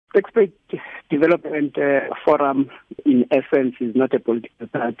Sterkspruit Development Forum, in essence, is not a political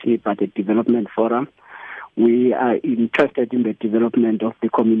party, but a development forum. We are interested in the development of the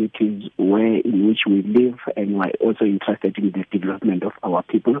communities in which we live, and we are also interested in the development of our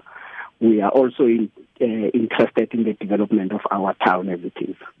people. We are also interested in the development of our town as it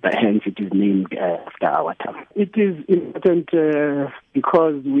is. Hence, it is named after our town. It is important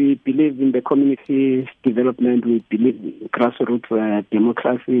because we believe in the community development. We believe in grassroots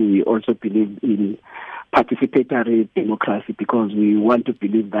democracy. We also believe in participatory democracy because we want to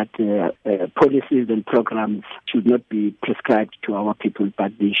believe that policies and programs should not be prescribed to our people,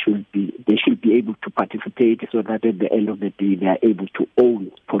 but they should be able to participate so that at the end of the day they are able to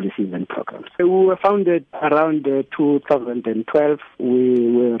own policies and programs. We were founded around 2012.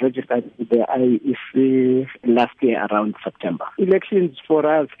 We were registered with the IEC last year around September. Elections for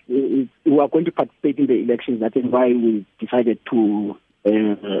us, we are going to participate in the elections. That is why we decided to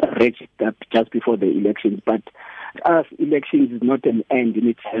register just before the elections, but as elections is not an end in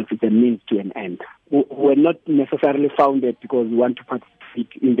itself, it's a means to an end. We're not necessarily founded because we want to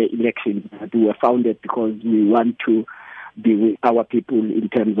participate in the elections, but we were founded because we want to be with our people in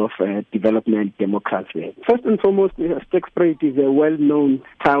terms of development, democracy. First and foremost, Sterkspruit is a well-known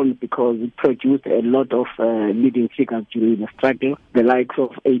town because it produced a lot of leading figures during the struggle, the likes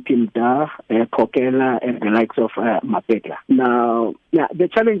of A.P. Mda, Kokela, and the likes of Mapetla. Now, the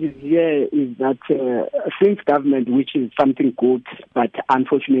challenge here is that since government, which is something good, but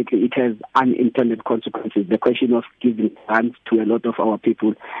unfortunately it has unintended consequences, the question of giving grants to a lot of our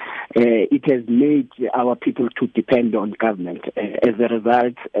people, it has made our people to depend on government. As a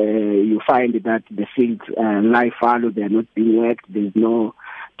result, you find that the fields lie fallow, they are not being worked, there is no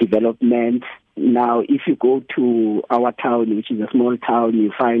development. Now, if you go to our town, which is a small town,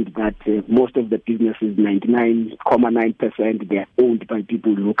 you find that most of the businesses, 99.9%, they are owned by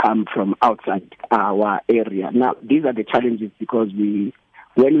people who come from outside our area. Now, these are the challenges because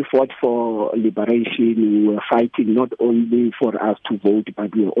when we fought for liberation, we were fighting not only for us to vote,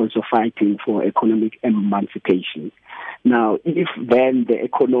 but we were also fighting for economic emancipation. Now, if then the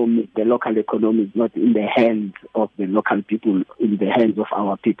local economy is not in the hands of the local people, in the hands of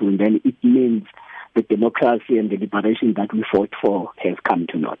our people, then it means the democracy and the liberation that we fought for has come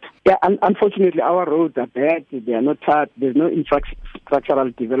to naught. Yeah, unfortunately, our roads are bad. They are not tarred. There's no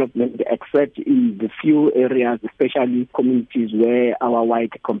infrastructural development except in the few areas, especially communities where our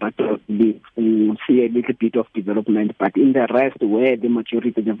white compatriots live. We will see a little bit of development, but in the rest, where the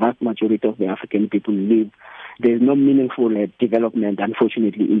vast majority of the African people live, there's no meaningful development,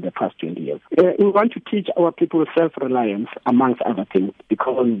 unfortunately, in the past 20 years. We want to teach our people self-reliance, amongst other things,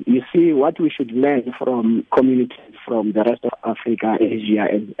 because you see what we should learn from communities from the rest of Africa, Asia,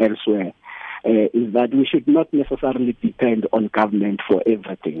 and elsewhere is that we should not necessarily depend on government for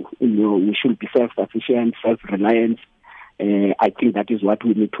everything. We should be self-sufficient, self-reliant. I think that is what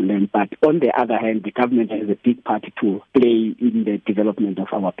we need to learn. But on the other hand, the government has a big part to play in the development of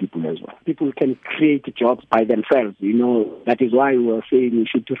our people as well. People can create jobs by themselves. That is why we were saying we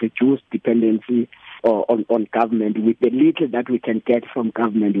should reduce dependency on government. With the little that we can get from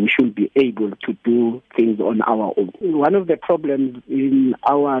government, we should be able to do things on our own. One of the problems in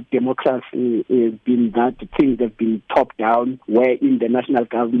our democracy has been that things have been top down, where in the national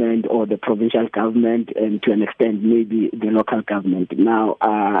government or the provincial government, and to an extent maybe the local government. Now,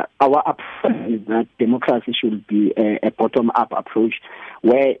 our approach is that democracy should be a bottom-up approach,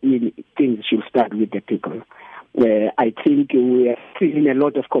 where things should start with the people. I think we are seeing a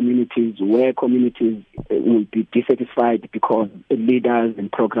lot of communities where communities will be dissatisfied because leaders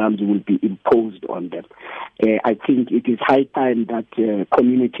and programs will be imposed on them. I think it is high time that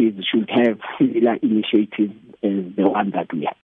communities should have similar initiatives as the one that we have.